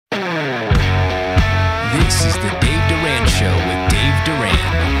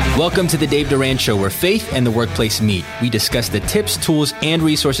Welcome to the Dave Duran Show, where faith and the workplace meet. We discuss the tips, tools, and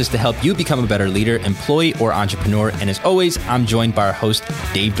resources to help you become a better leader, employee, or entrepreneur. And as always, I'm joined by our host,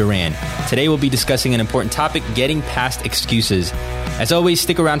 Dave Duran. Today, we'll be discussing an important topic, getting past excuses. As always,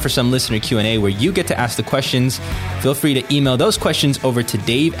 stick around for some listener Q&A where you get to ask the questions. Feel free to email those questions over to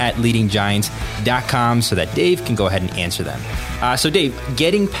dave@leadinggiants.com so that Dave can go ahead and answer them. So Dave,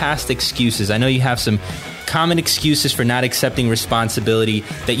 getting past excuses. I know you have some common excuses for not accepting responsibility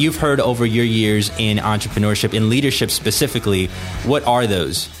that you've heard over your years in entrepreneurship, in leadership specifically. What are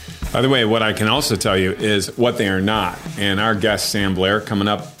those? By the way, what I can also tell you is what they are not. And our guest, Sam Blair, coming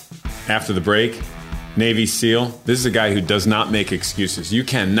up after the break, Navy SEAL. This is a guy who does not make excuses. You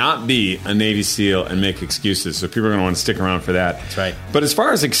cannot be a Navy SEAL and make excuses. So people are going to want to stick around for that. That's right. But as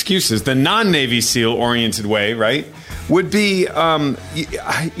far as excuses, the non-Navy SEAL oriented way, right, would be,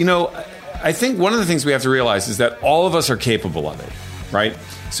 I think one of the things we have to realize is that all of us are capable of it, right?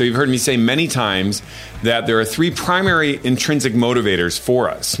 So you've heard me say many times that there are three primary intrinsic motivators for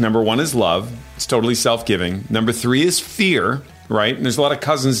us. Number one is love. It's totally self-giving. Number three is fear, right? And there's a lot of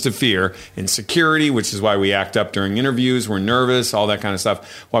cousins to fear. Insecurity, which is why we act up during interviews. We're nervous, all that kind of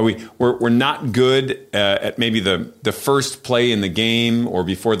stuff. Why we're not good at maybe the first play in the game or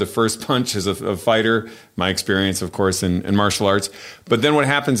before the first punch as a fighter. My experience, of course, in martial arts. But then what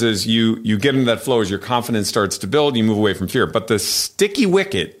happens is you get into that flow as your confidence starts to build, you move away from fear. But the sticky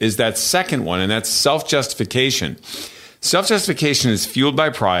wicket is that second one, and that's self-justification. Self-justification is fueled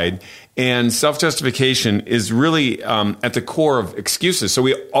by pride, and self-justification is really at the core of excuses. So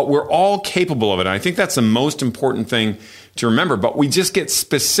we're all capable of it. And I think that's the most important thing to remember. But we just get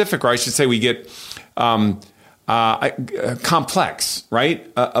specific, or I should say we get complex,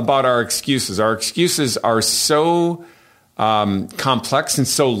 right, about our excuses. Our excuses are so complex and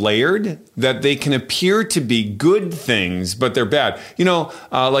so layered that they can appear to be good things, but they're bad.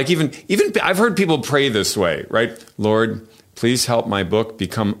 Like even I've heard people pray this way, right? Lord, please help my book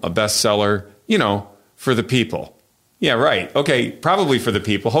become a bestseller, for the people. Yeah, right. Okay, probably for the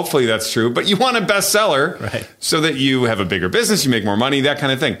people. Hopefully that's true. But you want a bestseller, right, so that you have a bigger business, you make more money, that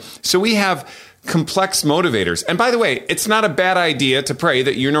kind of thing. So we have complex motivators. And by the way, it's not a bad idea to pray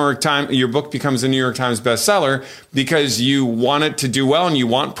that your book becomes a New York Times bestseller because you want it to do well and you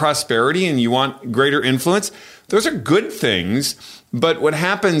want prosperity and you want greater influence. Those are good things. But what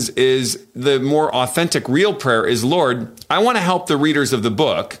happens is the more authentic, real prayer is, Lord, I want to help the readers of the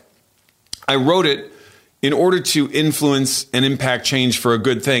book. I wrote it in order to influence and impact change for a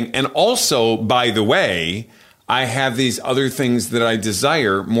good thing. And also, by the way, I have these other things that I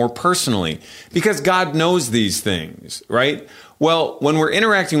desire more personally because God knows these things, right? Well, when we're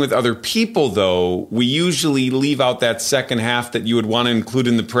interacting with other people, though, we usually leave out that second half that you would want to include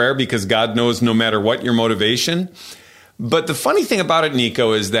in the prayer because God knows no matter what your motivation. But the funny thing about it,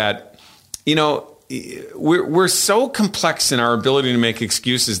 Nico, is that, we're so complex in our ability to make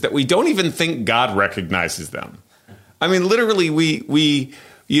excuses that we don't even think God recognizes them. I mean, literally,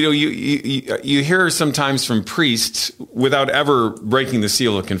 you hear sometimes from priests without ever breaking the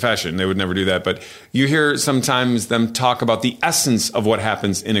seal of confession. They would never do that. But you hear sometimes them talk about the essence of what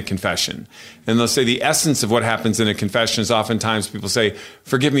happens in a confession. And they'll say the essence of what happens in a confession is oftentimes people say,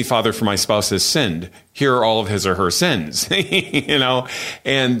 forgive me, Father, for my spouse has sinned. Here are all of his or her sins,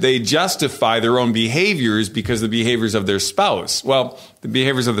 and they justify their own behaviors because the behaviors of their spouse. Well, the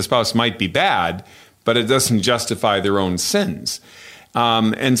behaviors of the spouse might be bad, but it doesn't justify their own sins.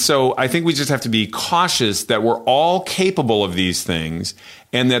 And so I think we just have to be cautious that we're all capable of these things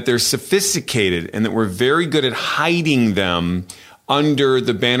and that they're sophisticated and that we're very good at hiding them under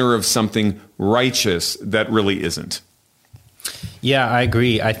the banner of something righteous that really isn't. Yeah, I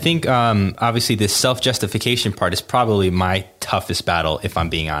agree. I think obviously this self-justification part is probably my toughest battle, if I'm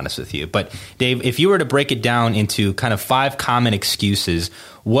being honest with you. But Dave, if you were to break it down into kind of 5 common excuses,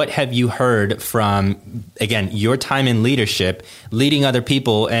 what have you heard from, again, your time in leadership, leading other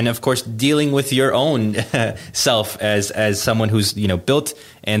people, and of course dealing with your own self as someone who's built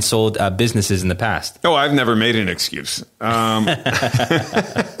and sold businesses in the past? Oh, I've never made an excuse.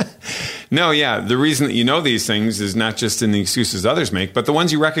 No, yeah. The reason that you know these things is not just in the excuses others make, but the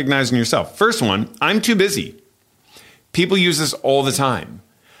ones you recognize in yourself. First one, I'm too busy. People use this all the time.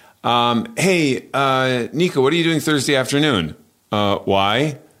 Hey, Nico, what are you doing Thursday afternoon?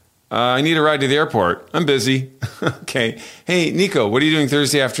 Why? I need a ride to the airport. I'm busy. Okay. Hey, Nico, what are you doing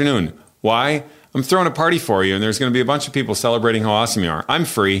Thursday afternoon? Why? I'm throwing a party for you, and there's going to be a bunch of people celebrating how awesome you are. I'm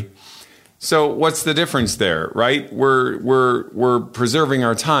free. So what's the difference there, right? We're preserving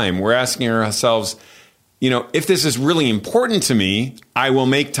our time. We're asking ourselves, if this is really important to me, I will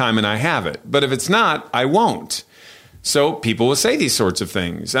make time and I have it. But if it's not, I won't. So people will say these sorts of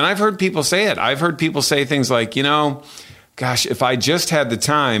things. And I've heard people say it. I've heard people say things like, gosh, if I just had the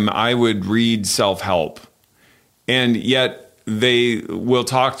time, I would read self-help. And yet they will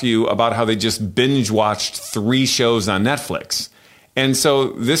talk to you about how they just binge watched 3 shows on Netflix. And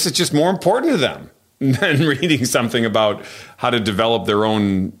so this is just more important to them than reading something about how to develop their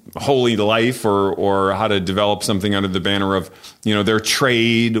own holy life or how to develop something under the banner of, their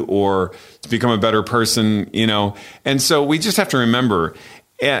trade or to become a better person, And so we just have to remember,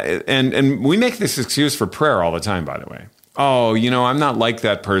 and we make this excuse for prayer all the time, by the way. Oh, I'm not like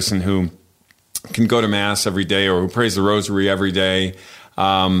that person who can go to Mass every day or who prays the rosary every day.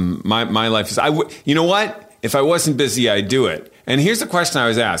 My life is, you know what? If I wasn't busy, I'd do it. And here's the question I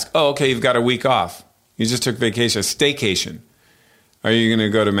always ask. Oh, okay, you've got a week off. You just took vacation, a staycation. Are you going to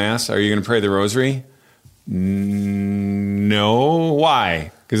go to Mass? Are you going to pray the rosary? No.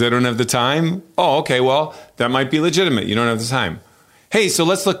 Why? Because I don't have the time? Oh, okay, well, that might be legitimate. You don't have the time. Hey, so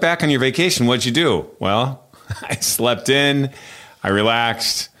let's look back on your vacation. What'd you do? Well, I slept in, I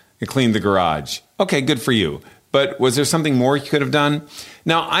relaxed, I cleaned the garage. Okay, good for you. But was there something more you could have done?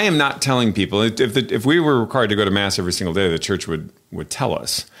 Now, I am not telling people, if we were required to go to Mass every single day, the church would tell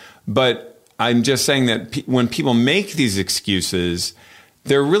us. But I'm just saying that when people make these excuses,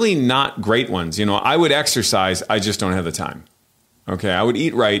 they're really not great ones. I would exercise, I just don't have the time. Okay, I would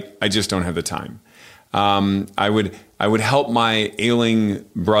eat right, I just don't have the time. I would help my ailing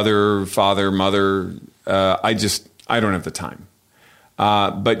brother, father, mother. I don't have the time.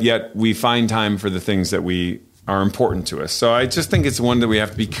 But yet we find time for the things that are important to us. So I just think it's one that we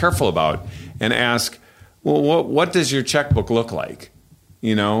have to be careful about and ask, well, what does your checkbook look like?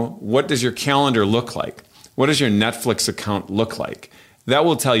 What does your calendar look like? What does your Netflix account look like? That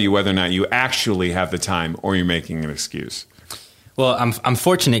will tell you whether or not you actually have the time or you're making an excuse. Well, I'm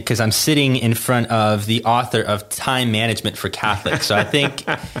fortunate because I'm sitting in front of the author of Time Management for Catholics. So I think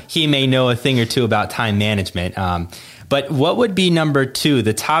he may know a thing or two about time management. But what would be number 2,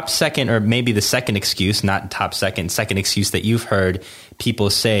 the top second, or maybe the second excuse, not top second excuse that you've heard people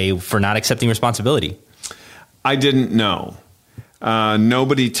say for not accepting responsibility? I didn't know.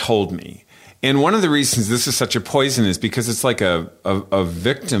 Nobody told me. And one of the reasons this is such a poison is because it's like a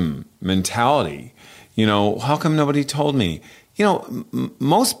victim mentality. How come nobody told me?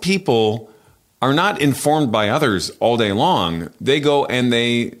 Most people are not informed by others all day long. They go and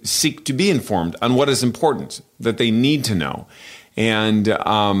they seek to be informed on what is important that they need to know. And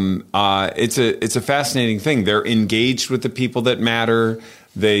it's a fascinating thing. They're engaged with the people that matter.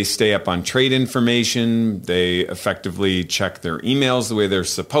 They stay up on trade information. They effectively check their emails the way they're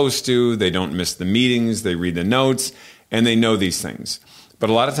supposed to. They don't miss the meetings. They read the notes, and they know these things.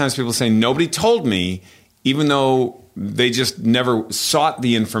 But a lot of times people say, nobody told me, even though they just never sought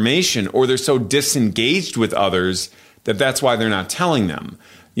the information, or they're so disengaged with others that that's why they're not telling them.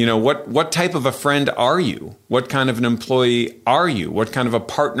 What type of a friend are you? What kind of an employee are you? What kind of a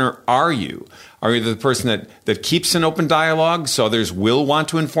partner are you? Are you the person that keeps an open dialogue so others will want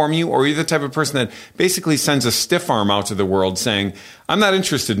to inform you? Or are you the type of person that basically sends a stiff arm out to the world saying, I'm not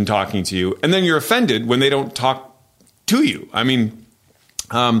interested in talking to you, and then you're offended when they don't talk to you? I mean,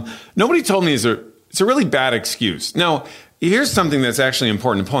 nobody told me it's a really bad excuse. Now, here's something that's actually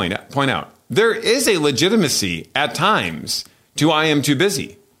important to point out. There is a legitimacy at times to I am too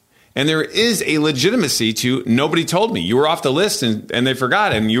busy. And there is a legitimacy to nobody told me. You were off the list and they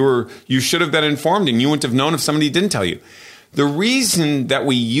forgot, and you should have been informed, and you wouldn't have known if somebody didn't tell you. The reason that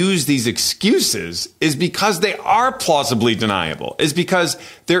we use these excuses is because they are plausibly deniable, is because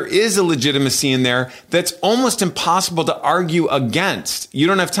there is a legitimacy in there that's almost impossible to argue against. You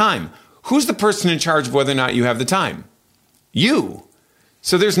don't have time. Who's the person in charge of whether or not you have the time? You.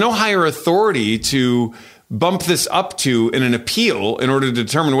 So there's no higher authority to bump this up to in an appeal in order to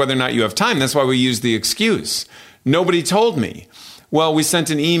determine whether or not you have time. That's why we use the excuse. Nobody told me. Well, we sent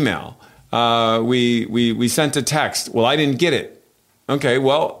an email. We sent a text. Well, I didn't get it. Okay,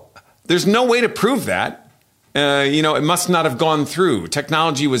 well, there's no way to prove that. It must not have gone through.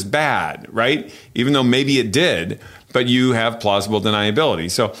 Technology was bad, right? Even though maybe it did, but you have plausible deniability.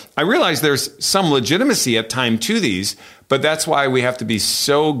 So I realize there's some legitimacy at time to these, but that's why we have to be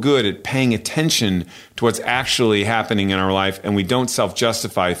so good at paying attention to what's actually happening in our life, and we don't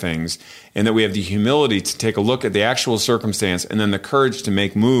self-justify things, and that we have the humility to take a look at the actual circumstance and then the courage to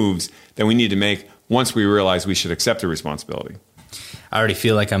make moves that we need to make once we realize we should accept the responsibility. I already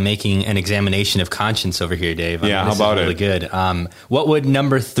feel like I'm making an examination of conscience over here, Dave. Yeah, how about it? Really good. What would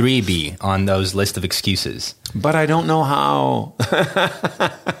number 3 be on those list of excuses? But I don't know how.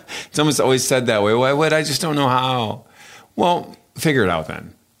 It's almost always said that way. Why would I just don't know how? Well, figure it out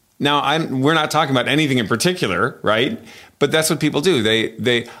then. Now, we're not talking about anything in particular, right? But that's what people do.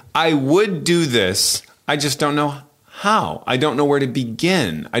 I would do this. I just don't know how. I don't know where to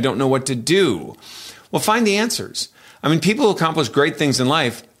begin. I don't know what to do. Well, find the answers. I mean, people who accomplish great things in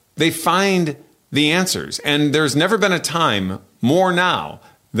life, they find the answers. And there's never been a time more now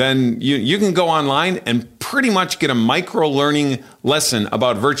than you can go online and pretty much get a micro learning lesson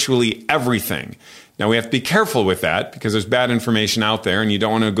about virtually everything. Now, we have to be careful with that because there's bad information out there, and you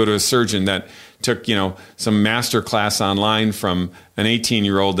don't want to go to a surgeon that took, some master class online from an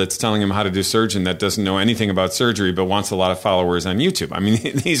 18-year-old that's telling him how to do surgery that doesn't know anything about surgery but wants a lot of followers on YouTube. I mean,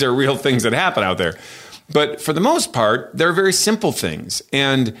 these are real things that happen out there. But for the most part, they're very simple things,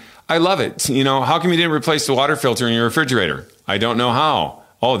 and I love it. How come you didn't replace the water filter in your refrigerator? I don't know how.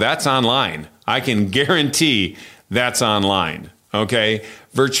 Oh, that's online. I can guarantee that's online. Okay?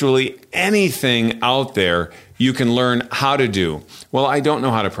 Virtually anything out there you can learn how to do. Well, I don't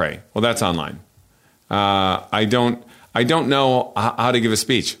know how to pray. Well, that's online. I don't know how to give a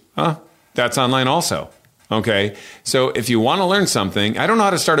speech. That's online also. Okay? So if you want to learn something, I don't know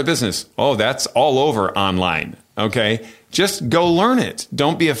how to start a business. Oh, that's all over online. Okay? Just go learn it.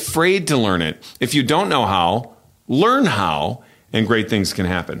 Don't be afraid to learn it. If you don't know how, learn how, and great things can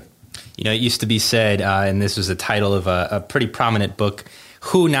happen. It used to be said, and this was the title of a pretty prominent book,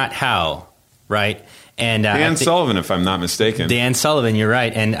 Who Not How, right? And Dan Sullivan, if I'm not mistaken. Dan Sullivan, you're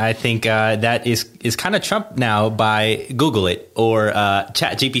right. And I think that is kind of trumped now by Google it or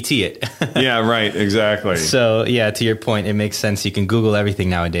Chat GPT it. Yeah, right. Exactly. So, yeah, to your point, it makes sense. You can Google everything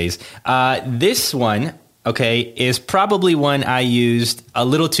nowadays. This one, okay, is probably one I used a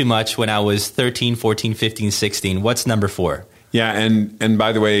little too much when I was 13, 14, 15, 16. What's number 4? Yeah, and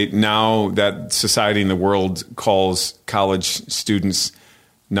by the way, now that society and the world calls college students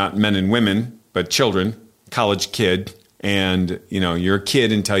not men and women, but children, college kid, and you're a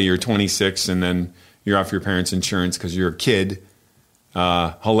kid until you're 26, and then you're off your parents' insurance because you're a kid.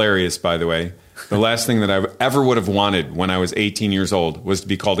 Hilarious, by the way. The last thing that I ever would have wanted when I was 18 years old was to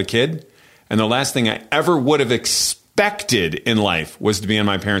be called a kid, and the last thing I ever would have expected in life was to be on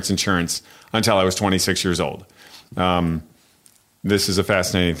my parents' insurance until I was 26 years old. This is a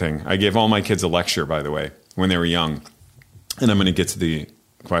fascinating thing. I gave all my kids a lecture, by the way, when they were young. And I'm going to get to the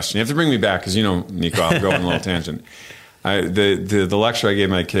question. You have to bring me back because, Nico, I'll go on a little tangent. The lecture I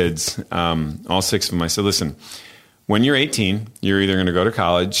gave my kids, all 6 of them, I said, listen, when you're 18, you're either going to go to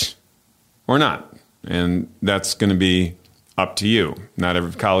college or not. And that's going to be up to you.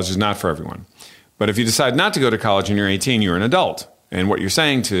 College is not for everyone. But if you decide not to go to college and you're 18, you're an adult. And what you're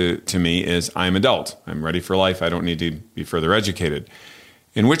saying to me is, I'm adult. I'm ready for life. I don't need to be further educated.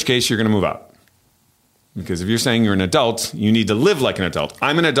 In which case, you're going to move out. Because if you're saying you're an adult, you need to live like an adult.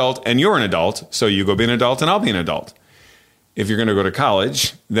 I'm an adult and you're an adult, so you go be an adult and I'll be an adult. If you're going to go to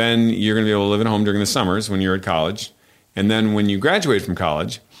college, then you're going to be able to live at home during the summers when you're at college. And then when you graduate from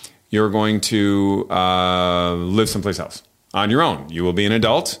college, you're going to live someplace else on your own. You will be an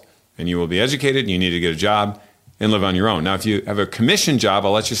adult and you will be educated. You need to get a job and live on your own. Now, if you have a commission job,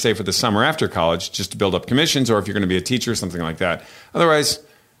 I'll let you stay for the summer after college just to build up commissions, or if you're going to be a teacher, something like that. Otherwise,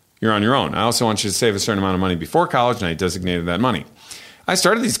 you're on your own. I also want you to save a certain amount of money before college, and I designated that money. I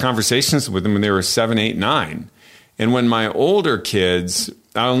started these conversations with them when they were 7, 8, 9. And when my older kids,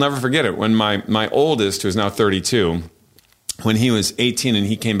 I'll never forget it, when my oldest, who is now 32, when he was 18 and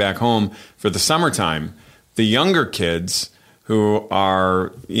he came back home for the summertime, the younger kids who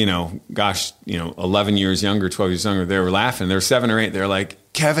are, 11 years younger, 12 years younger, they were laughing. They're 7 or 8. They're like,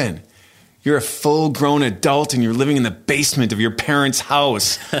 Kevin, you're a full-grown adult and you're living in the basement of your parents'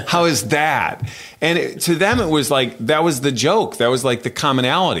 house. How is that? And to them, it was like, that was the joke. That was like the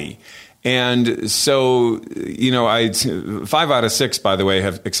commonality. And so, 5 out of 6, by the way,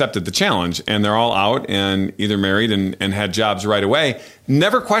 have accepted the challenge, and they're all out and either married and had jobs right away,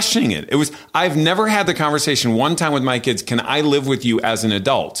 never questioning it. I've never had the conversation one time with my kids, can I live with you as an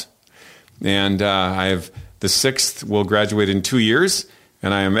adult? And I have the 6th will graduate in 2 years,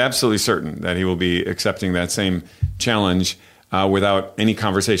 and I am absolutely certain that he will be accepting that same challenge without any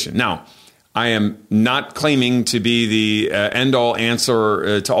conversation. Now, I am not claiming to be the end-all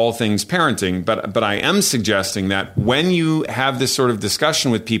answer to all things parenting, but I am suggesting that when you have this sort of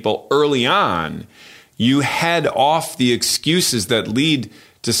discussion with people early on, you head off the excuses that lead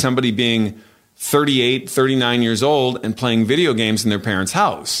to somebody being 38, 39 years old and playing video games in their parents'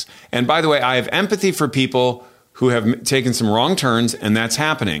 house. And by the way, I have empathy for people who have taken some wrong turns, and that's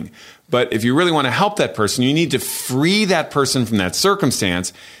happening. But if you really want to help that person, you need to free that person from that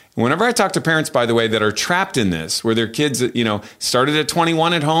circumstance. Whenever I talk to parents, by the way, that are trapped in this, where their kids, started at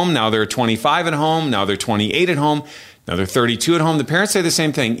 21 at home, now they're 25 at home, now they're 28 at home, Now they're 32 at home. The parents say the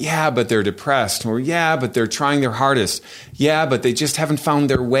same thing. Yeah, but they're depressed. Or yeah, but they're trying their hardest. Yeah, but they just haven't found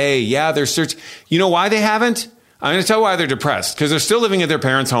their way. Yeah, they're searching. You know why they haven't? I'm going to tell you why they're depressed. Because they're still living at their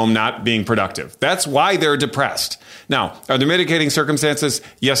parents' home, not being productive. That's why they're depressed. Now, are there mitigating circumstances?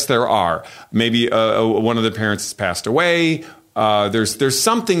 Yes, there are. Maybe one of the parents has passed away. There's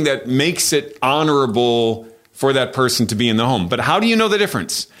something that makes it honorable for that person to be in the home. But how do you know the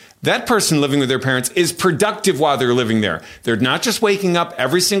difference? That person living with their parents is productive while they're living there. They're not just waking up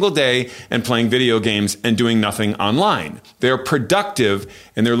every single day and playing video games and doing nothing online. They're productive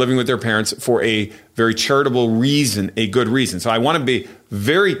and they're living with their parents for a very charitable reason, a good reason. So I want to be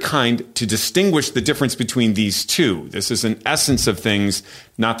very kind to distinguish the difference between these two. This is an essence of things,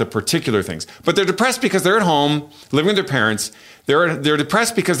 not the particular things. But they're depressed because they're at home, living with their parents. They're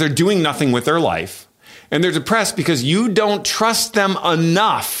depressed because they're doing nothing with their life. And they're depressed because you don't trust them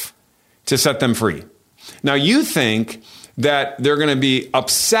enough to set them free. Now, you think that they're going to be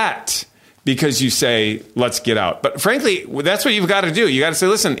upset because you say, let's get out. But frankly, that's what you've got to do. You got to say,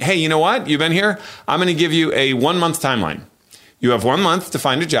 listen, hey, you know what? You've been here. I'm going to give you a 1-month timeline. You have 1 month to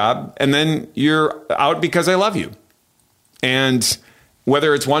find a job, and then you're out because I love you. And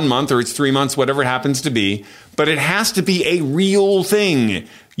whether it's 1 month or it's 3 months, whatever it happens to be, but it has to be a real thing.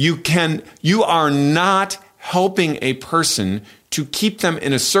 You are not helping a person to keep them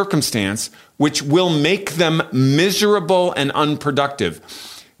in a circumstance which will make them miserable and unproductive.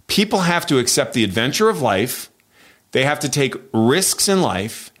 People have to accept the adventure of life. They have to take risks in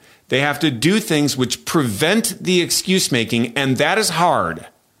life. They have to do things which prevent the excuse making, and that is hard.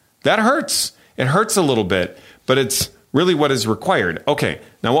 That hurts. It hurts a little bit, but it's really what is required. Okay,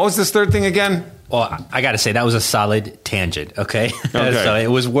 now what was this third thing again? Well, I got to say, that was a solid tangent, okay? So it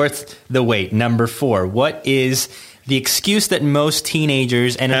was worth the wait. Number 4, what is the excuse that most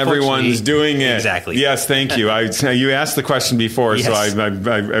teenagers and everyone's doing it? Exactly. Yes, thank you. You asked the question before, yes. So I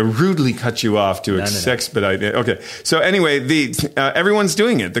rudely cut you off to expedite it. Okay. So anyway, everyone's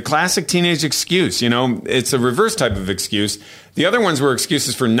doing it. The classic teenage excuse. It's a reverse type of excuse. The other ones were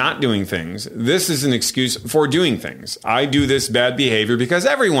excuses for not doing things. This is an excuse for doing things. I do this bad behavior because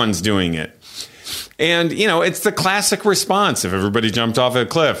everyone's doing it. And, it's the classic response. If everybody jumped off a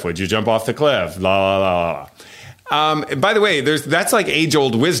cliff, would you jump off the cliff? La, la, la, la. By the way, that's like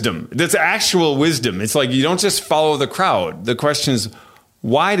age-old wisdom. That's actual wisdom. It's like you don't just follow the crowd. The question is,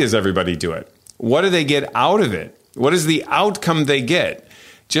 why does everybody do it? What do they get out of it? What is the outcome they get?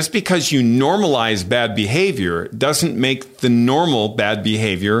 Just because you normalize bad behavior doesn't make the normal bad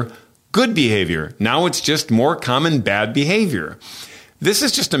behavior good behavior. Now it's just more common bad behavior. This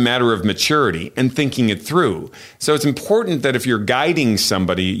is just a matter of maturity and thinking it through. So it's important that if you're guiding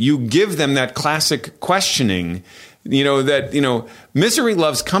somebody, you give them that classic questioning, misery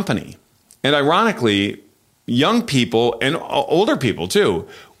loves company. And ironically, young people and older people too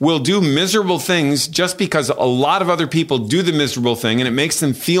will do miserable things just because a lot of other people do the miserable thing and it makes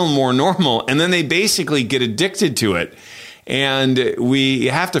them feel more normal. And then they basically get addicted to it. And we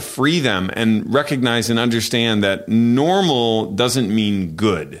have to free them and recognize and understand that normal doesn't mean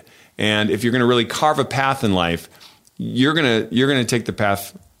good. And if you're going to really carve a path in life, you're going to take the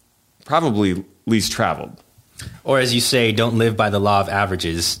path probably least traveled. Or as you say, don't live by the law of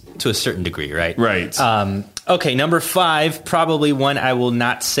averages to a certain degree, right? Right. Okay, number 5, probably one I will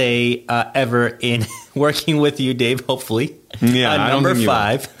not say ever in working with you, Dave, hopefully. Yeah, I don't think number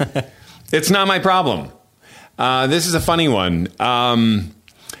 5. It's not my problem. This is a funny one. I'm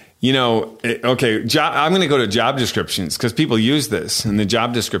going to go to job descriptions because people use this in the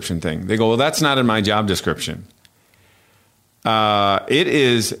job description thing. They go, well, that's not in my job description. It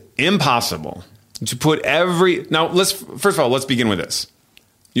is impossible to put now, first of all, let's begin with this.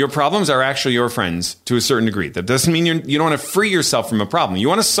 Your problems are actually your friends to a certain degree. That doesn't mean you don't want to free yourself from a problem. You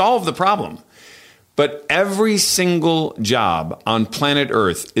want to solve the problem. But every single job on planet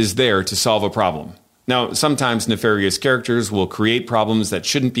Earth is there to solve a problem. Now, sometimes nefarious characters will create problems that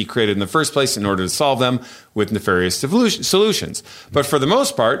shouldn't be created in the first place in order to solve them with nefarious solutions. But for the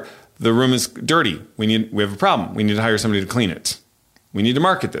most part, the room is dirty. We have a problem. We need to hire somebody to clean it. We need to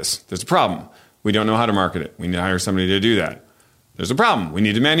market this. There's a problem. We don't know how to market it. We need to hire somebody to do that. There's a problem. We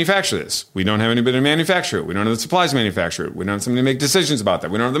need to manufacture this. We don't have anybody to manufacture it. We don't have the supplies to manufacture it. We don't have somebody to make decisions about that.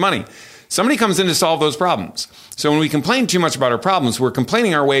 We don't have the money. Somebody comes in to solve those problems. So when we complain too much about our problems, we're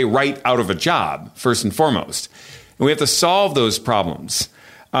complaining our way right out of a job, first and foremost. And we have to solve those problems.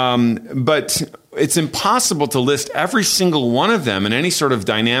 But it's impossible to list every single one of them in any sort of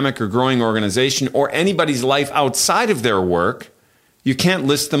dynamic or growing organization or anybody's life outside of their work. You can't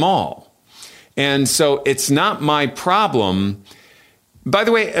list them all. And so it's not my problem By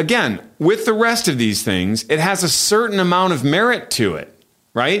the way, again, with the rest of these things, it has a certain amount of merit to it,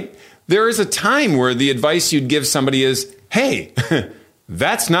 right? There is a time where the advice you'd give somebody is, hey,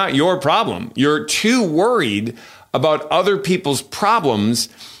 that's not your problem. You're too worried about other people's problems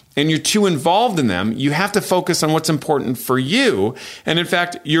and you're too involved in them. You have to focus on what's important for you. And in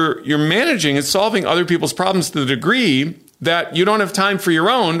fact, you're managing and solving other people's problems to the degree that you don't have time for your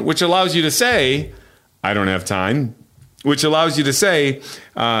own, which allows you to say, I don't have time, which allows you to say,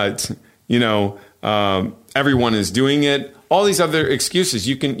 everyone is doing it. All these other excuses,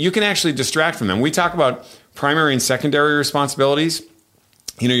 you can actually distract from them. We talk about primary and secondary responsibilities.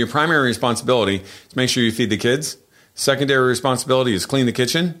 Your primary responsibility is to make sure you feed the kids. Secondary responsibility is clean the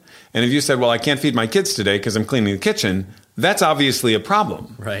kitchen. And if you said, well, I can't feed my kids today because I'm cleaning the kitchen, that's obviously a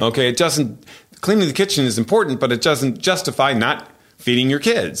problem. Right. Okay, cleaning the kitchen is important, but it doesn't justify not feeding your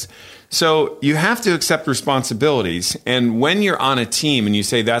kids. So you have to accept responsibilities. And when you're on a team and you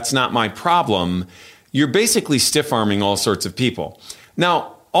say, that's not my problem, you're basically stiff-arming all sorts of people.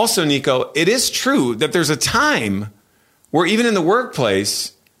 Now, also, Nico, it is true that there's a time where even in the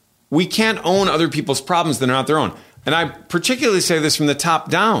workplace, we can't own other people's problems that are not their own. And I particularly say this from the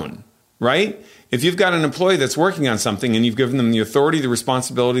top down, right? If you've got an employee that's working on something and you've given them the authority, the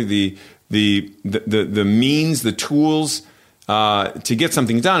responsibility, the means, the tools to get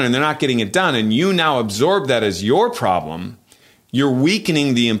something done, and they're not getting it done, and you now absorb that as your problem, you're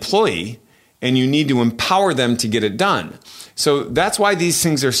weakening the employee, and you need to empower them to get it done. So that's why these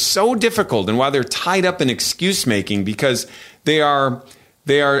things are so difficult and why they're tied up in excuse making, because they are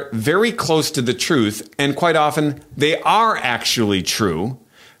very close to the truth, and quite often they are actually true,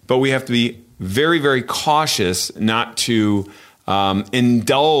 but we have to be very, very cautious not to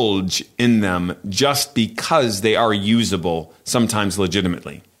indulge in them just because they are usable, sometimes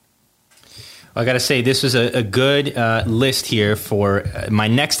legitimately. I got to say, this was a good list here for my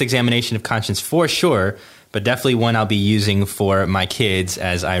next examination of conscience for sure, but definitely one I'll be using for my kids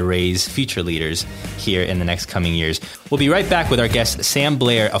as I raise future leaders here in the next coming years. We'll be right back with our guest, Sam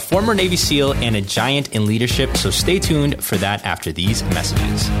Blair, a former Navy SEAL and a giant in leadership, so stay tuned for that after these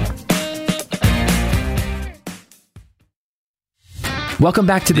messages. Welcome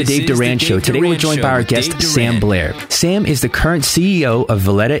back to the Dave Duran Show. Today we're joined by our guest, Sam Blair. Sam is the current CEO of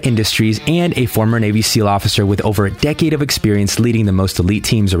Valletta Industries and a former Navy SEAL officer with over a decade of experience leading the most elite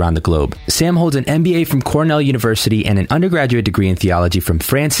teams around the globe. Sam holds an MBA from Cornell University and an undergraduate degree in theology from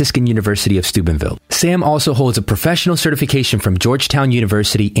Franciscan University of Steubenville. Sam also holds a professional certification from Georgetown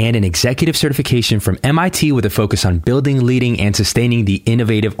University and an executive certification from MIT with a focus on building, leading, and sustaining the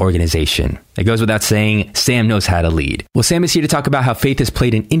innovative organization. It goes without saying, Sam knows how to lead. Well, Sam is here to talk about how faith has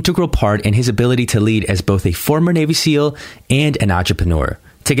played an integral part in his ability to lead as both a former Navy SEAL and an entrepreneur.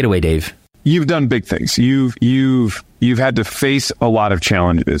 Take it away, Dave. You've done big things. You've had to face a lot of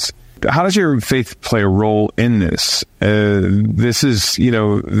challenges. How does your faith play a role in this? This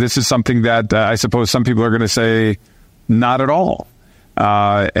is something that I suppose some people are going to say not at all,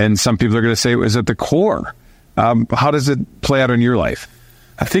 and some people are going to say it was at the core. How does it play out in your life?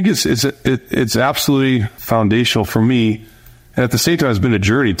 I think it's absolutely foundational for me. And at the same time, it's been a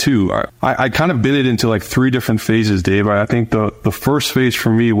journey too. I kind of bit it into like three different phases, Dave. I think the first phase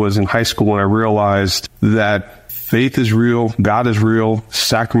for me was in high school when I realized that faith is real, God is real,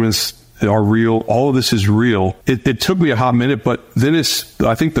 sacraments are real, all of this is real. It took me a hot minute, but then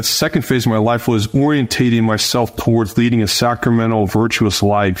I think the second phase of my life was orientating myself towards leading a sacramental, virtuous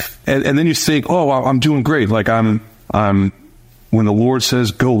life. And then you think, oh, I'm doing great. Like I'm when the Lord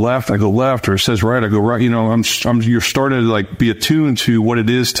says go left, I go left, or says right, I go right. You're starting to like be attuned to what it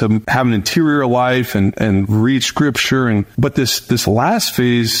is to have an interior life and read Scripture. But this last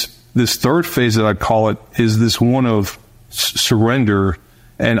phase, this third phase that I call it, is this one of surrender.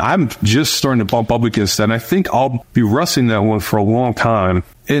 And I'm just starting to bump up against that. And I think I'll be wrestling that one for a long time.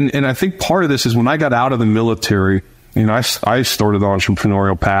 And I think part of this is when I got out of the military, I started the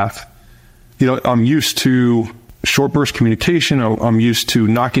entrepreneurial path. I'm used to short burst communication. I'm used to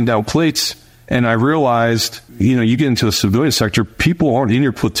knocking down plates. And I realized, you get into the civilian sector, people aren't in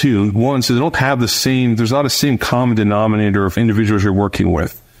your platoon. One, so they don't have there's not a same common denominator of individuals you're working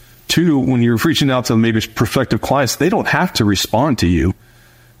with. Two, when you're reaching out to maybe prospective clients, they don't have to respond to you,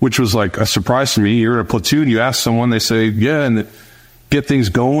 which was like a surprise to me. You're in a platoon, you ask someone, they say, yeah, and get things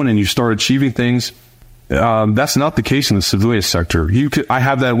going and you start achieving things. That's not the case in the civilian sector. I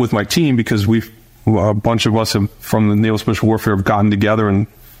have that with my team because a bunch of us from the Naval Special Warfare have gotten together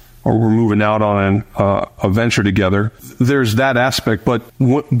or we're moving out on a venture together. There's that aspect, but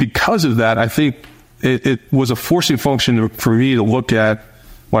because of that, I think it was a forcing function for me to look at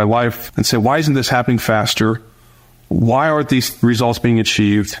my life and say, why isn't this happening faster? why aren't these results being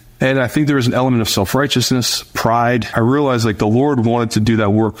achieved? And I think there was an element of self-righteousness, pride. I realized like the Lord wanted to do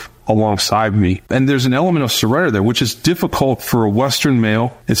that work alongside me. And there's an element of surrender there, which is difficult for a Western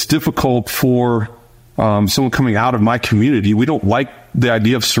male. It's difficult for someone coming out of my community. We don't like the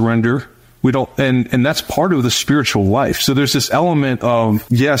idea of surrender. We don't, and that's part of the spiritual life. So there's this element of,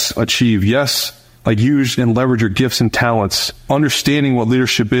 yes, achieve, yes, like use and leverage your gifts and talents, understanding what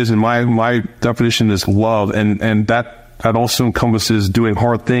leadership is. And my definition is love. And that also encompasses doing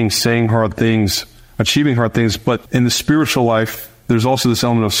hard things, saying hard things, achieving hard things. But in the spiritual life, there's also this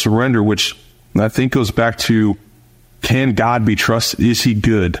element of surrender, which I think goes back to, can God be trusted? Is he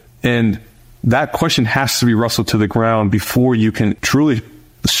good? And that question has to be wrestled to the ground before you can truly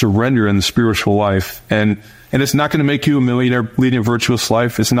surrender in the spiritual life. And it's not going to make you a millionaire leading a virtuous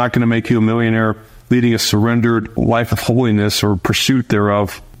life. It's not going to make you a millionaire leading a surrendered life of holiness or pursuit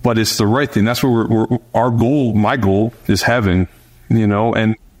thereof. But it's the right thing. That's where our goal, my goal, is heaven,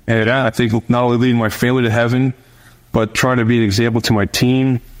 and I think not only leading my family to heaven, but trying to be an example to my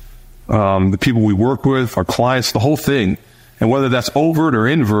team, the people we work with, our clients, the whole thing. And whether that's overt or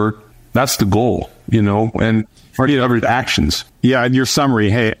invert, that's the goal, and our actions. Yeah, in your summary,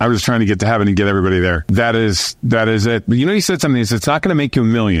 hey, I was trying to get to heaven and get everybody there. That is it. But you said something, it's not going to make you a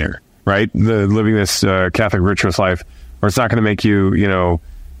millionaire, right? Living this Catholic virtuous life, or it's not going to make you,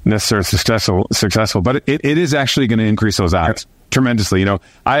 necessarily successful, but it is actually going to increase those odds tremendously.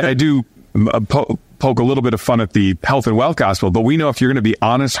 I do poke a little bit of fun at the health and wealth gospel, but we know if you're going to be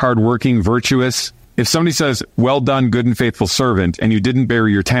honest, hardworking, virtuous, if somebody says, well done, good and faithful servant, and you didn't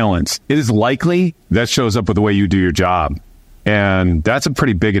bury your talents, it is likely that shows up with the way you do your job. And that's a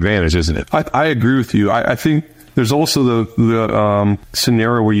pretty big advantage, isn't it? I agree with you. I think there's also the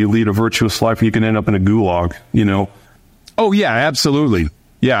scenario where you lead a virtuous life and you can end up in a gulag, Oh, yeah, absolutely.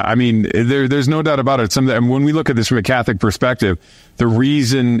 Yeah, I mean, there's no doubt about it. And when we look at this from a Catholic perspective, the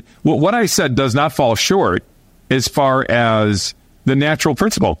reason, what I said does not fall short as far as the natural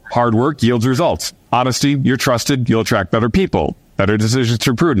principle. Hard work yields results. Honesty, you're trusted, you'll attract better people, better decisions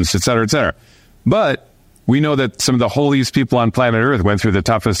through prudence, et cetera, et cetera. But we know that some of the holiest people on planet Earth went through the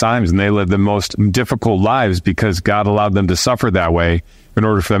toughest times, and they lived the most difficult lives because God allowed them to suffer that way in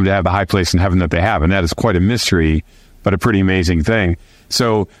order for them to have the high place in heaven that they have. And that is quite a mystery, but a pretty amazing thing.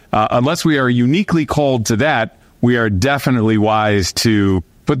 So unless we are uniquely called to that, we are definitely wise to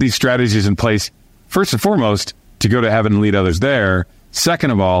put these strategies in place, first and foremost, to go to heaven and lead others there.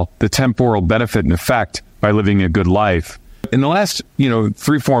 Second of all, the temporal benefit and effect by living a good life. In the last,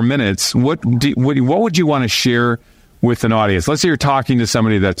 3-4 minutes, what would you want to share with an audience? Let's say you're talking to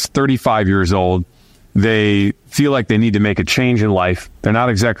somebody that's 35 years old. They feel like they need to make a change in life. They're not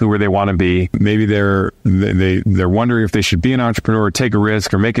exactly where they want to be. Maybe they're wondering if they should be an entrepreneur, or take a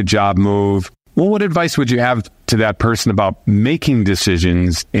risk, or make a job move. Well, what advice would you have to that person about making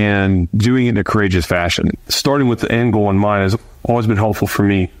decisions and doing it in a courageous fashion? Starting with the end goal in mind has always been helpful for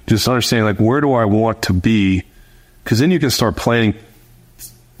me. Just understanding, where do I want to be? Because then you can start planning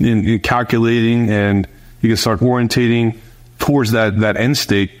and calculating, and you can start orientating towards that end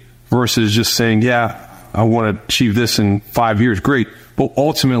state versus just saying, yeah, I want to achieve this in 5 years. Great. But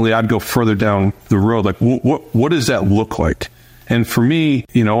ultimately, I'd go further down the road. What does that look like? And for me,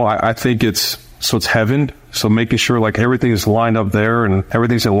 I think it's heaven. So making sure everything is lined up there and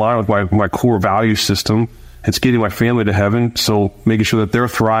everything's in line with my core value system. It's getting my family to heaven. So making sure that they're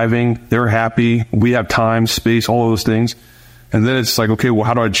thriving, they're happy, we have time, space, all of those things. And then it's okay, well,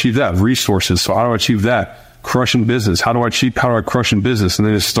 how do I achieve that? Resources. So how do I achieve that? Crushing business. How do I crush in business? And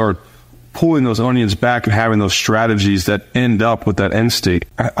then just start pulling those onions back and having those strategies that end up with that end state.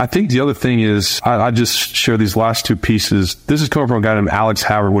 I think the other thing is, I just share these last two pieces. This is coming from a guy named Alex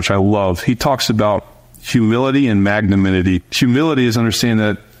Howard, which I love. He talks about humility and magnanimity. Humility is understanding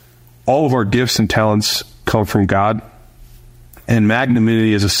that all of our gifts and talents come from God. And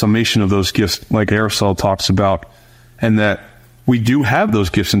magnanimity is a summation of those gifts, like Aristotle talks about, and that we do have those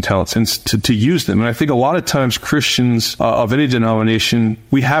gifts and talents and to use them. And I think a lot of times Christians of any denomination,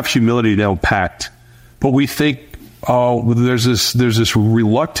 we have humility down packed, but we think, there's this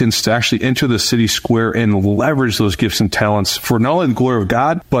reluctance to actually enter the city square and leverage those gifts and talents for not only the glory of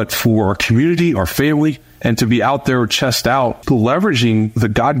God, but for our community, our family, and to be out there chest out, leveraging the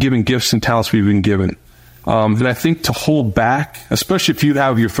God-given gifts and talents we've been given. And I think to hold back, especially if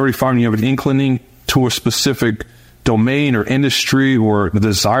you're 35 and you have an inclining to a specific domain or industry or the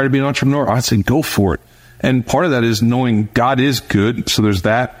desire to be an entrepreneur, I'd say go for it. And part of that is knowing God is good. So there's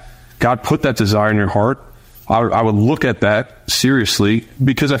that. God put that desire in your heart. I would look at that seriously,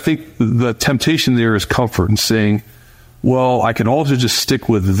 because I think the temptation there is comfort and saying, well, I can also just stick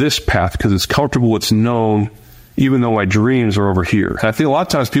with this path because it's comfortable, it's known, even though my dreams are over here. I think a lot of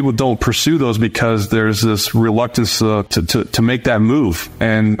times people don't pursue those because there's this reluctance to make that move.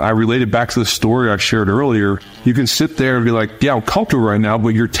 And I related back to the story I shared earlier. You can sit there and be like, yeah, I'm comfortable right now, but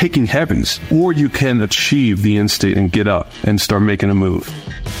you're taking heavens. Or you can achieve the end state and get up and start making a move.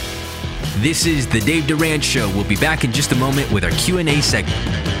 This is the Dave Durant Show. We'll be back in just a moment with our Q&A segment.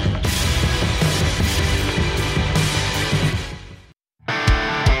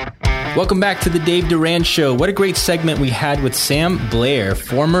 Welcome back to the Dave Durant Show. What a great segment we had with Sam Blair,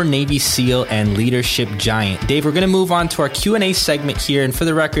 former Navy SEAL and leadership giant. Dave, we're going to move on to our Q&A segment here. And for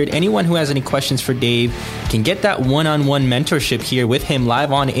the record, anyone who has any questions for Dave can get that one-on-one mentorship here with him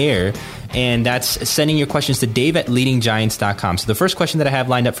live on air. And that's sending your questions to dave@leadinggiants.com. So the first question that I have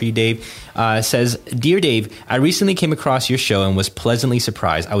lined up for you, Dave, says, Dear Dave, I recently came across your show and was pleasantly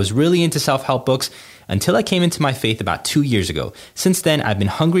surprised. I was really into self-help books until I came into my faith about 2 years ago. Since then, I've been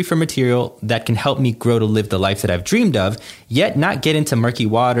hungry for material that can help me grow to live the life that I've dreamed of, yet not get into murky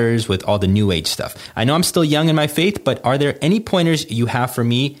waters with all the new age stuff. I know I'm still young in my faith, but are there any pointers you have for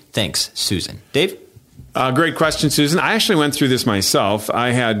me? Thanks, Susan. Dave? Great question, Susan. I actually went through this myself.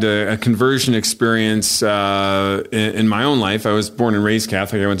 I had a conversion experience in my own life. I was born and raised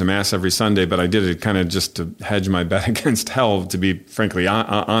Catholic. I went to Mass every Sunday, but I did it kind of just to hedge my bet against hell, to be frankly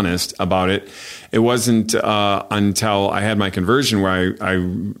honest about it. It wasn't until I had my conversion where I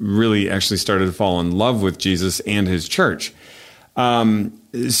really actually started to fall in love with Jesus and his church.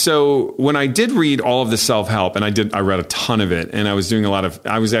 So when I did read all of the self-help, and I read a ton of it, and I was doing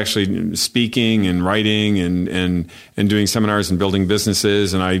I was actually speaking and writing and doing seminars and building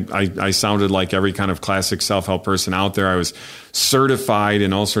businesses. And I sounded like every kind of classic self-help person out there. I was certified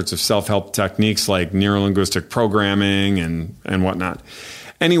in all sorts of self-help techniques like neuro-linguistic programming and whatnot.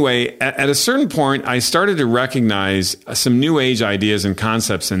 Anyway, at a certain point, I started to recognize some new age ideas and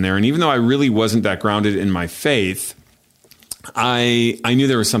concepts in there. And even though I really wasn't that grounded in my faith, I knew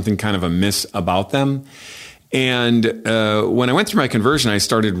there was something kind of amiss about them. And when I went through my conversion, I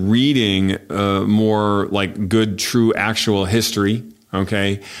started reading more like good, true, actual history.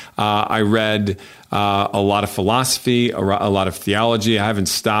 Okay. I read a lot of philosophy, a lot of theology. I haven't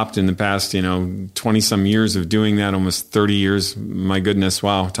stopped in the past, 20 some years of doing that, almost 30 years. My goodness.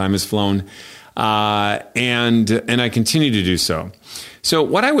 Wow. Time has flown. And I continue to do so. So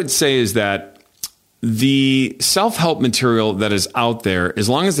what I would say is that the self-help material that is out there, as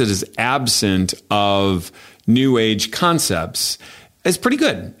long as it is absent of new age concepts, is pretty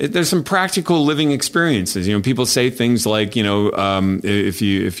good. There's some practical living experiences. People say things like,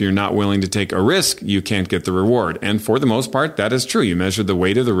 if you're not willing to take a risk, you can't get the reward. And for the most part, that is true. You measure the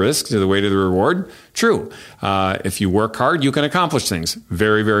weight of the risk to the weight of the reward. True. If you work hard, you can accomplish things.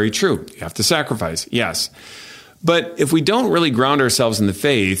 Very, very true. You have to sacrifice. Yes. But if we don't really ground ourselves in the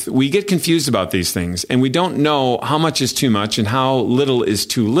faith, we get confused about these things, and we don't know how much is too much and how little is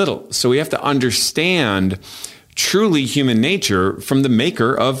too little. So we have to understand truly human nature from the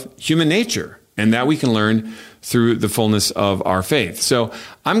maker of human nature, and that we can learn through the fullness of our faith. So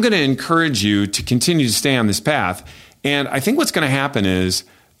I'm going to encourage you to continue to stay on this path. And I think what's going to happen is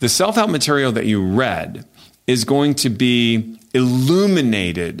the self-help material that you read is going to be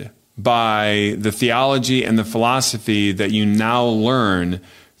illuminated by the theology and the philosophy that you now learn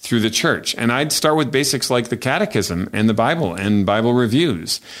through the church. And I'd start with basics like the Catechism and the Bible and Bible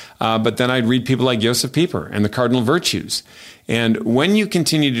reviews. But then I'd read people like Joseph Pieper and the Cardinal Virtues. And when you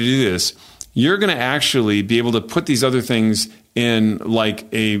continue to do this, you're going to actually be able to put these other things in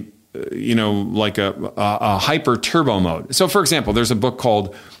like a hyper turbo mode. So for example, there's a book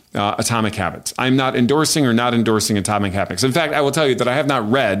called Atomic Habits. I'm not endorsing Atomic Habits. In fact, I will tell you that I have not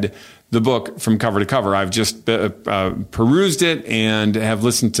read the book from cover to cover. I've just perused it and have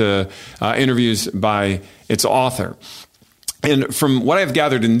listened to interviews by its author. And from what I've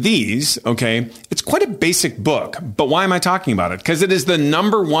gathered in these, it's quite a basic book. But why am I talking about it? Because it is the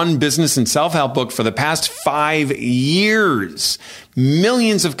 #1 business and self-help book for the past 5 years.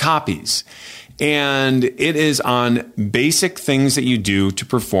 Millions of copies. And it is on basic things that you do to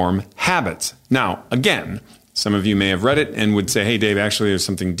perform habits. Now, again, some of you may have read it and would say, hey, Dave, actually, there's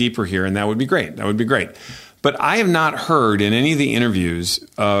something deeper here, and that would be great. But I have not heard in any of the interviews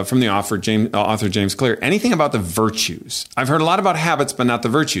from the author, James Clear, anything about the virtues. I've heard a lot about habits, but not the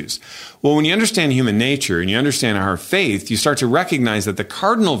virtues. Well, when you understand human nature and you understand our faith, you start to recognize that the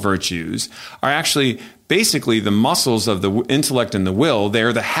cardinal virtues are actually basically the muscles of the intellect and the will.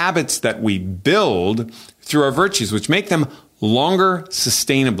 They're the habits that we build through our virtues, which make them longer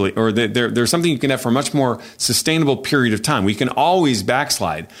sustainably, or they're something you can have for a much more sustainable period of time. We can always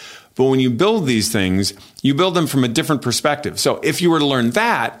backslide. But when you build these things, you build them from a different perspective. So if you were to learn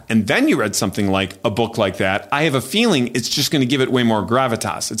that, and then you read something like a book like that, I have a feeling it's just going to give it way more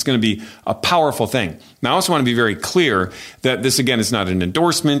gravitas. It's going to be a powerful thing. Now, I also want to be very clear that this, again, is not an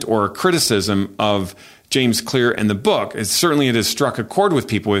endorsement or a criticism of James Clear and the book. It has struck a chord with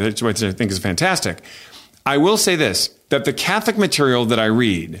people, which I think is fantastic. I will say this, that the Catholic material that I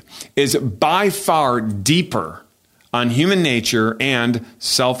read is by far deeper on human nature and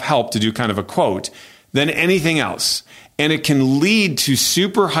self-help, to do kind of a quote, than anything else. And it can lead to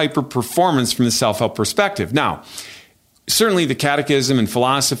super hyper performance from the self-help perspective. Now, certainly the catechism and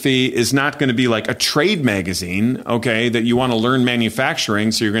philosophy is not going to be like a trade magazine, okay, that you want to learn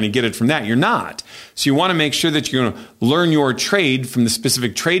manufacturing, so you're going to get it from that. You're not. So you want to make sure that you're going to learn your trade from the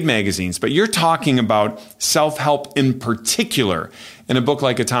specific trade magazines. But you're talking about self-help in particular. And a book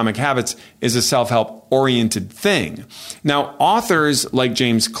like Atomic Habits is a self-help oriented thing. Now, authors like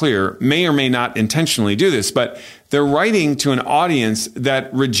James Clear may or may not intentionally do this, but they're writing to an audience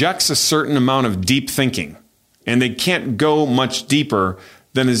that rejects a certain amount of deep thinking. And they can't go much deeper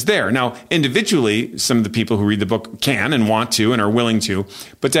than is there. Now, individually, some of the people who read the book can and want to and are willing to.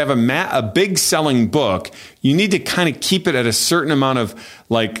 But to have a big selling book, you need to kind of keep it at a certain amount of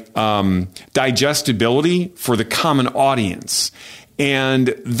digestibility for the common audience. And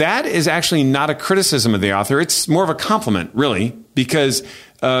that is actually not a criticism of the author. It's more of a compliment, really, because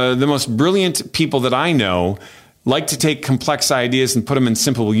the most brilliant people that I know like to take complex ideas and put them in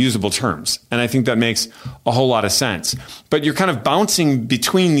simple, usable terms. And I think that makes a whole lot of sense. But you're kind of bouncing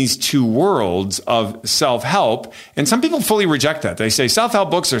between these two worlds of self-help. And some people fully reject that. They say self-help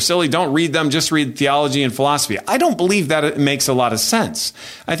books are silly. Don't read them. Just read theology and philosophy. I don't believe that it makes a lot of sense.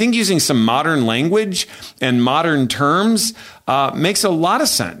 I think using some modern language and modern terms makes a lot of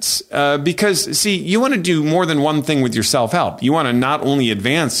sense because, see, you want to do more than one thing with your self-help. You want to not only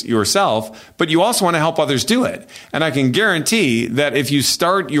advance yourself, but you also want to help others do it. And I can guarantee that if you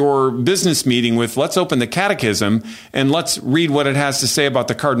start your business meeting with, let's open the catechism and let's read what it has to say about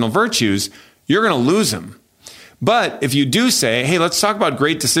the cardinal virtues, you're going to lose them. But if you do say, hey, let's talk about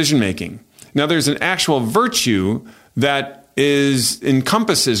great decision-making. Now, there's an actual virtue that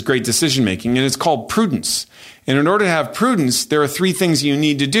encompasses great decision-making, and it's called prudence. And in order to have prudence, there are 3 things you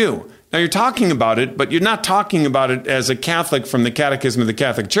need to do. Now, you're talking about it, but you're not talking about it as a Catholic from the Catechism of the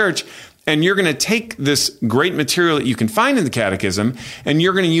Catholic Church. And you're going to take this great material that you can find in the Catechism, and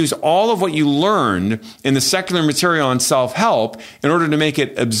you're going to use all of what you learned in the secular material on self-help in order to make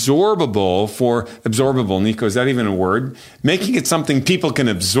it absorbable. Nico, is that even a word? Making it something people can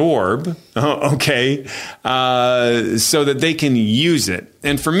absorb, okay, so that they can use it.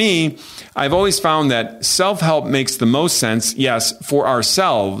 And for me, I've always found that self-help makes the most sense, yes, for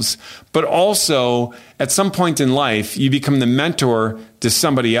ourselves, but also at some point in life, you become the mentor to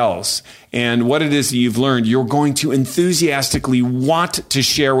somebody else. And what it is that you've learned, you're going to enthusiastically want to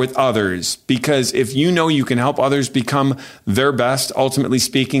share with others. Because if you know you can help others become their best, ultimately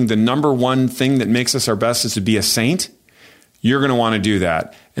speaking, the number one thing that makes us our best is to be a saint. You're going to want to do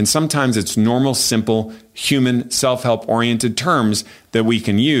that. And sometimes it's normal, simple, human, self-help oriented terms that we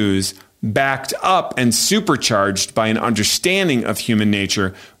can use, backed up and supercharged by an understanding of human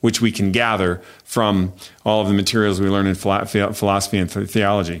nature, which we can gather from all of the materials we learn in philosophy and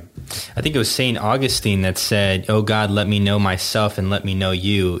theology. I think it was St. Augustine that said, "Oh God, let me know myself and let me know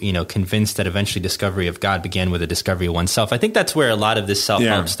you," convinced that eventually discovery of God began with a discovery of oneself. I think that's where a lot of this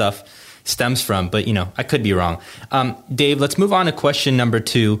self-help stuff stems from, but I could be wrong. Dave, let's move on to question number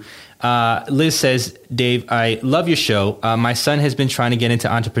 2. Liz says, Dave, I love your show. My son has been trying to get into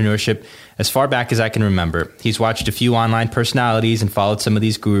entrepreneurship as far back as I can remember. He's watched a few online personalities and followed some of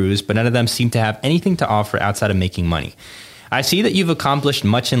these gurus, but none of them seem to have anything to offer outside of making money. I see that you've accomplished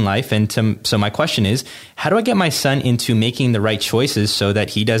much in life, and so my question is, how do I get my son into making the right choices so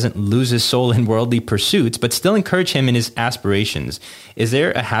that he doesn't lose his soul in worldly pursuits, but still encourage him in his aspirations? Is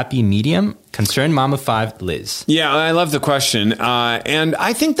there a happy medium? Concerned Mom of 5, Liz. Yeah, I love the question. And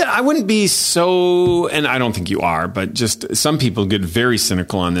I think that I wouldn't be so, and I don't think you are, but just some people get very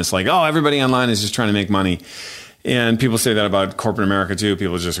cynical on this, like, oh, everybody online is just trying to make money. And people say that about corporate America too.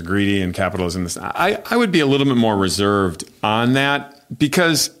 People just are greedy and capitalism. I would be a little bit more reserved on that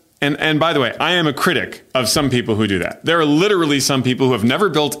because, and by the way, I am a critic of some people who do that. There are literally some people who have never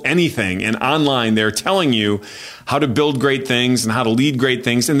built anything, and online they're telling you how to build great things and how to lead great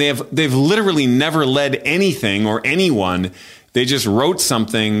things, and they've literally never led anything or anyone. They just wrote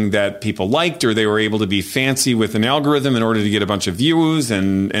something that people liked, or they were able to be fancy with an algorithm in order to get a bunch of views,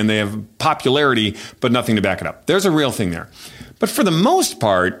 and they have popularity, but nothing to back it up. There's a real thing there. But for the most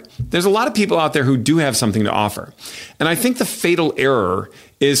part, there's a lot of people out there who do have something to offer. And I think the fatal error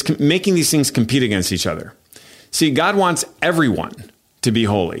is making these things compete against each other. See, God wants everyone to be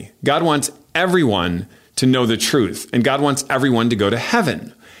holy. God wants everyone to know the truth. And God wants everyone to go to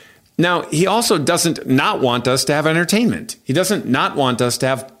heaven. Now, he also doesn't not want us to have entertainment. He doesn't not want us to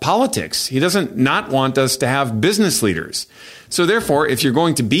have politics. He doesn't not want us to have business leaders. So therefore, if you're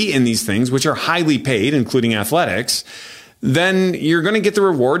going to be in these things, which are highly paid, including athletics, then you're going to get the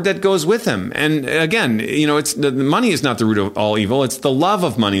reward that goes with them. And again, it's the money is not the root of all evil. It's the love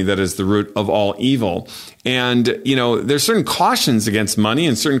of money that is the root of all evil. And, there's certain cautions against money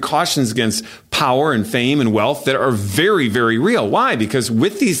and certain cautions against power and fame and wealth that are very, very real. Why? Because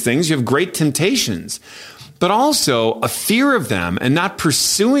with these things, you have great temptations, but also a fear of them and not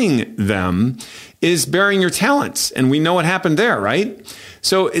pursuing them is burying your talents. And we know what happened there, right?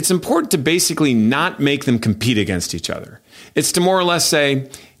 So it's important to basically not make them compete against each other. It's to more or less say,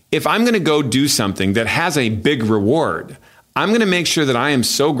 if I'm going to go do something that has a big reward, I'm going to make sure that I am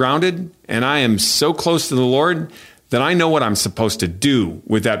so grounded and I am so close to the Lord that I know what I'm supposed to do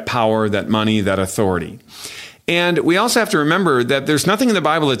with that power, that money, that authority. And we also have to remember that there's nothing in the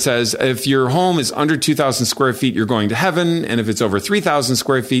Bible that says if your home is under 2,000 square feet, you're going to heaven. And if it's over 3,000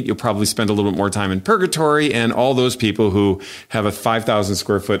 square feet, you'll probably spend a little bit more time in purgatory. And all those people who have a 5,000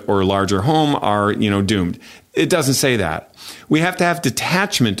 square foot or larger home are, doomed. It doesn't say that. We have to have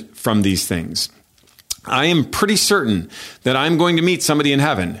detachment from these things. I am pretty certain that I'm going to meet somebody in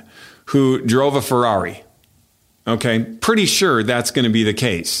heaven who drove a Ferrari. Okay, pretty sure that's going to be the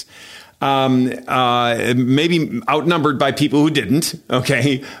case. Maybe outnumbered by people who didn't.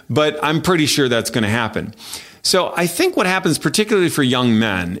 Okay, but I'm pretty sure that's going to happen. So I think what happens, particularly for young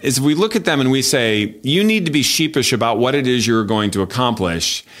men, is if we look at them and we say, you need to be sheepish about what it is you're going to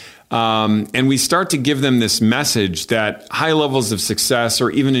accomplish. And we start to give them this message that high levels of success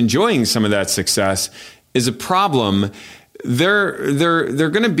or even enjoying some of that success is a problem. They're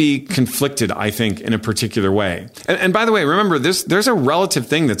going to be conflicted, I think, in a particular way. And by the way, remember this, there's a relative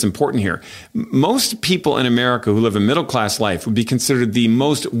thing that's important here. Most people in America who live a middle-class life would be considered the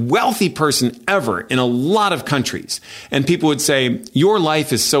most wealthy person ever in a lot of countries. And people would say, your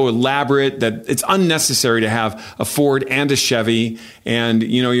life is so elaborate that it's unnecessary to have a Ford and a Chevy. And,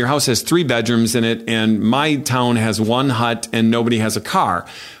 your house has 3 bedrooms in it. And my town has 1 hut and nobody has a car.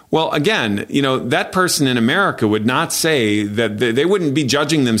 Well, again, that person in America would not say that they wouldn't be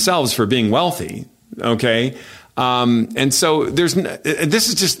judging themselves for being wealthy. Okay. And so this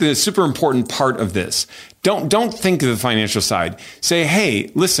is just the super important part of this. Don't think of the financial side. Say, hey,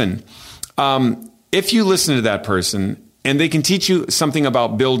 listen, if you listen to that person and they can teach you something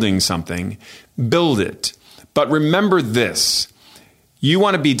about building something, build it. But remember this, you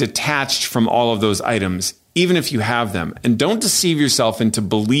want to be detached from all of those items, even if you have them. And don't deceive yourself into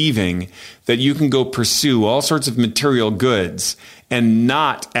believing that you can go pursue all sorts of material goods and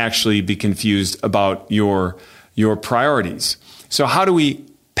not actually be confused about your priorities. So how do we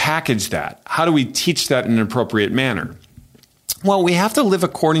package that? How do we teach that in an appropriate manner? Well, we have to live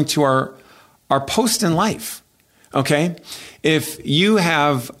according to our post in life. Okay? If you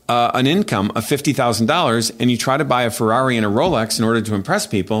have an income of $50,000 and you try to buy a Ferrari and a Rolex in order to impress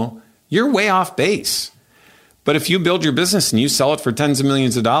people, you're way off base. But if you build your business and you sell it for tens of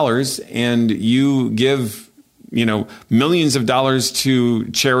millions of dollars and you give, millions of dollars to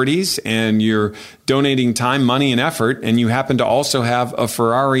charities and you're donating time, money, and effort, and you happen to also have a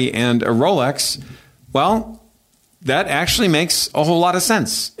Ferrari and a Rolex, well, that actually makes a whole lot of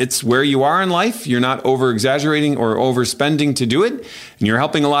sense. It's where you are in life. You're not over-exaggerating or overspending to do it. And you're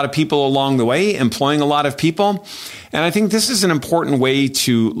helping a lot of people along the way, employing a lot of people. And I think this is an important way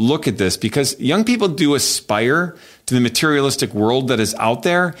to look at this because young people do aspire to the materialistic world that is out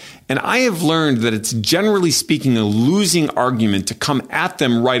there. And I have learned that it's generally speaking a losing argument to come at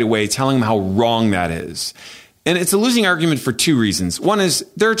them right away, telling them how wrong that is. And it's a losing argument for 2 reasons. One is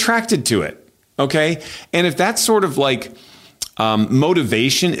they're attracted to it. Okay. And if that sort of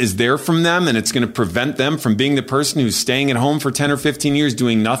motivation is there from them and it's going to prevent them from being the person who's staying at home for 10 or 15 years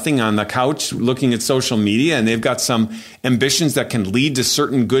doing nothing on the couch, looking at social media, and they've got some ambitions that can lead to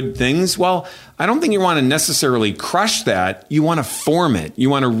certain good things, well, I don't think you want to necessarily crush that. You want to form it. You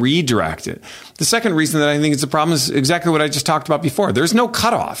want to redirect it. The second reason that I think it's a problem is exactly what I just talked about before. There's no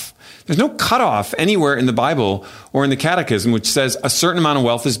cutoff. There's no cutoff anywhere in the Bible or in the Catechism which says a certain amount of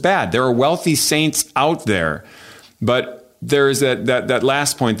wealth is bad. There are wealthy saints out there. But there is that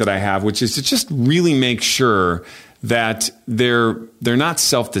last point that I have, which is to just really make sure that they're not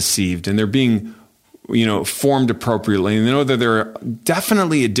self-deceived and they're being formed appropriately, and they know that there are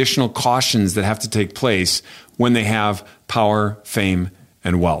definitely additional cautions that have to take place when they have power, fame,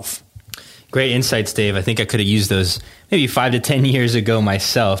 and wealth. Great insights, Dave. I think I could have used those maybe 5 to 10 years ago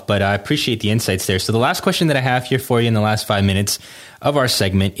myself, but I appreciate the insights there. So the last question that I have here for you in the last 5 minutes of our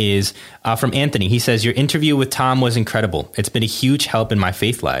segment is from Anthony. He says, your interview with Tom was incredible. It's been a huge help in my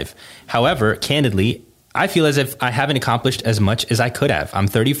faith life. However, candidly, I feel as if I haven't accomplished as much as I could have. I'm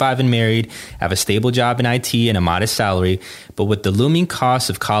 35 and married, have a stable job in IT and a modest salary, but with the looming costs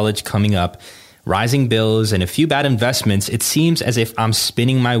of college coming up, rising bills, and a few bad investments, it seems as if I'm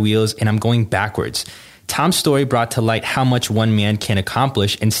spinning my wheels and I'm going backwards. Tom's story brought to light how much one man can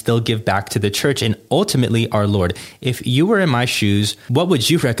accomplish and still give back to the church and ultimately our Lord. If you were in my shoes, what would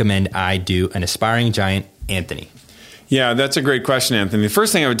you recommend I do? An aspiring giant, Anthony. Yeah, that's a great question, Anthony. The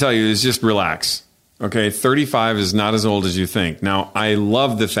first thing I would tell you is just relax. Okay, 35 is not as old as you think. Now, I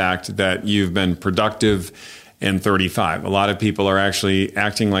love the fact that you've been productive and 35. A lot of people are actually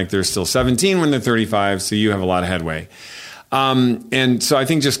acting like they're still 17 when they're 35, so you have a lot of headway. And so I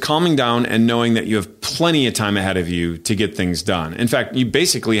think just calming down and knowing that you have plenty of time ahead of you to get things done. In fact, you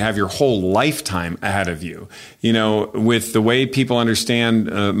basically have your whole lifetime ahead of you. With the way people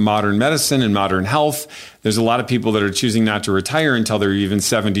understand modern medicine and modern health, there's a lot of people that are choosing not to retire until they're even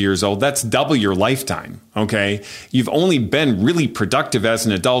 70 years old. That's double your lifetime, okay? You've only been really productive as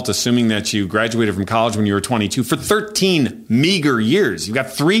an adult, assuming that you graduated from college when you were 22, for 13 meager years. You've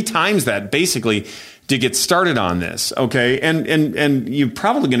got 3 times that, basically, to get started on this, okay? And you're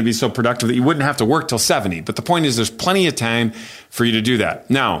probably going to be so productive that you wouldn't have to work till 70. But the point is there's plenty of time for you to do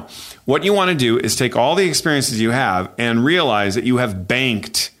that. Now, what you want to do is take all the experiences you have and realize that you have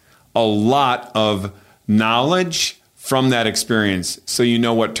banked a lot of knowledge from that experience so you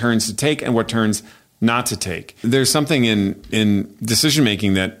know what turns to take and what turns not to take. There's something in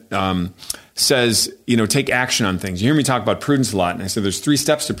decision-making that says, take action on things. You hear me talk about prudence a lot, and I said there's 3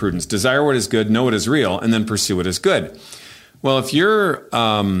 steps to prudence. Desire what is good, know what is real, and then pursue what is good. Well, if you're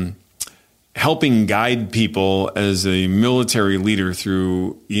helping guide people as a military leader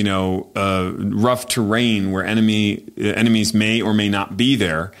through, rough terrain where enemies may or may not be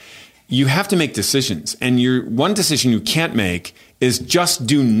there, you have to make decisions. And one decision you can't make is just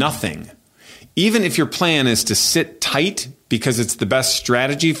do nothing. Even if your plan is to sit tight because it's the best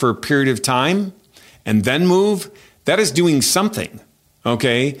strategy for a period of time and then move, that is doing something,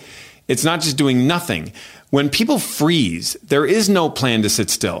 okay? It's not just doing nothing. When people freeze, there is no plan to sit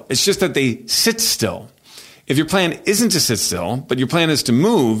still. It's just that they sit still. If your plan isn't to sit still, but your plan is to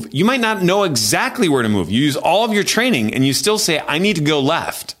move, you might not know exactly where to move. You use all of your training and you still say, I need to go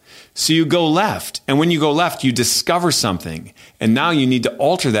left. So you go left, and when you go left, you discover something, and now you need to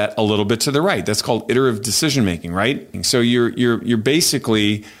alter that a little bit to the right. That's called iterative decision making, right? So you're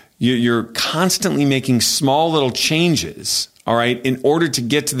basically you're constantly making small little changes, all right, in order to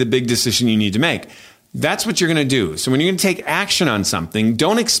get to the big decision you need to make. That's what you're going to do. So when you're going to take action on something,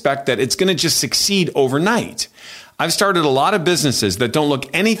 don't expect that it's going to just succeed overnight. I've started a lot of businesses that don't look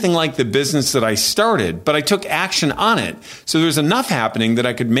anything like the business that I started, but I took action on it. So there's enough happening that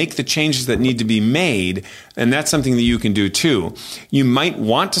I could make the changes that need to be made, and that's something that you can do too. You might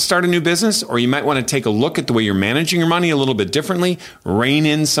want to start a new business, or you might want to take a look at the way you're managing your money a little bit differently, rein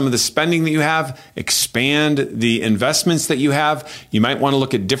in some of the spending that you have, expand the investments that you have. You might want to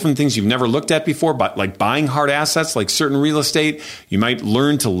look at different things you've never looked at before, but like buying hard assets, like certain real estate. You might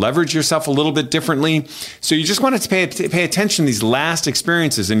learn to leverage yourself a little bit differently. So you just want to pay attention to these last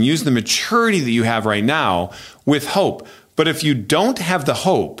experiences and use the maturity that you have right now with hope. But if you don't have the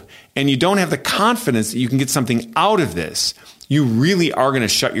hope and you don't have the confidence that you can get something out of this, you really are going to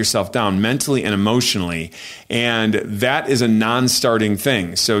shut yourself down mentally and emotionally. And that is a non-starting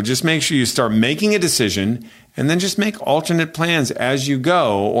thing. So just make sure you start making a decision and then just make alternate plans as you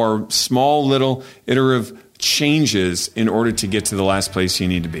go, or small little iterative changes in order to get to the last place you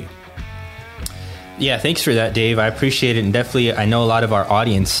need to be. Yeah, thanks for that, Dave. I appreciate it. And definitely, I know a lot of our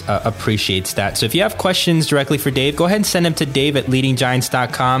audience appreciates that. So if you have questions directly for Dave, go ahead and send them to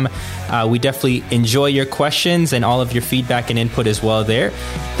dave@leadinggiants.com. We definitely enjoy your questions and all of your feedback and input as well there.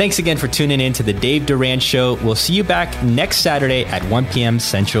 Thanks again for tuning in to the Dave Durant Show. We'll see you back next Saturday at 1 p.m.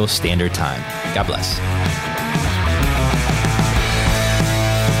 Central Standard Time. God bless.